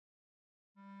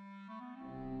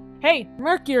Hey,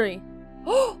 Mercury!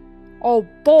 Oh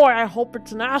boy, I hope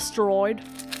it's an asteroid.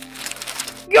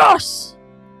 Yes!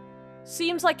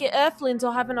 Seems like your Earthlings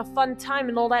are having a fun time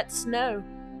in all that snow.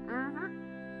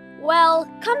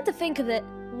 Well, come to think of it,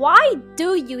 why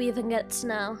do you even get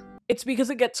snow? It's because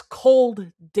it gets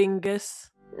cold, dingus.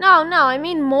 No, I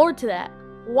mean more to that.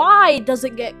 Why does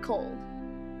it get cold?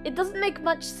 It doesn't make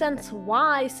much sense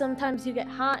why sometimes you get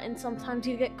hot and sometimes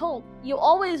you get cold. You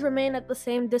always remain at the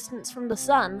same distance from the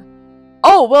sun.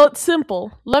 Oh, well, it's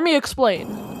simple. Let me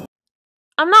explain.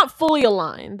 I'm not fully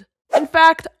aligned. In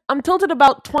fact, I'm tilted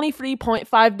about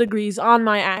 23.5 degrees on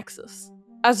my axis.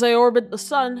 As I orbit the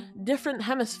sun, different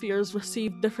hemispheres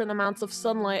receive different amounts of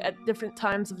sunlight at different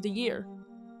times of the year.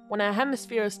 When a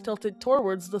hemisphere is tilted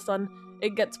towards the sun,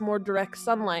 it gets more direct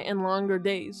sunlight and longer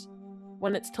days.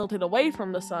 When it's tilted away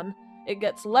from the sun, it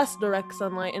gets less direct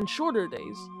sunlight and shorter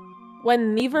days.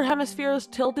 When neither hemisphere is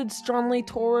tilted strongly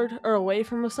toward or away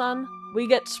from the sun, we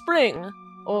get spring,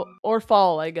 or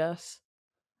fall, I guess.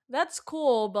 That's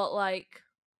cool, but like,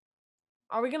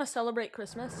 are we gonna celebrate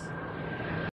Christmas?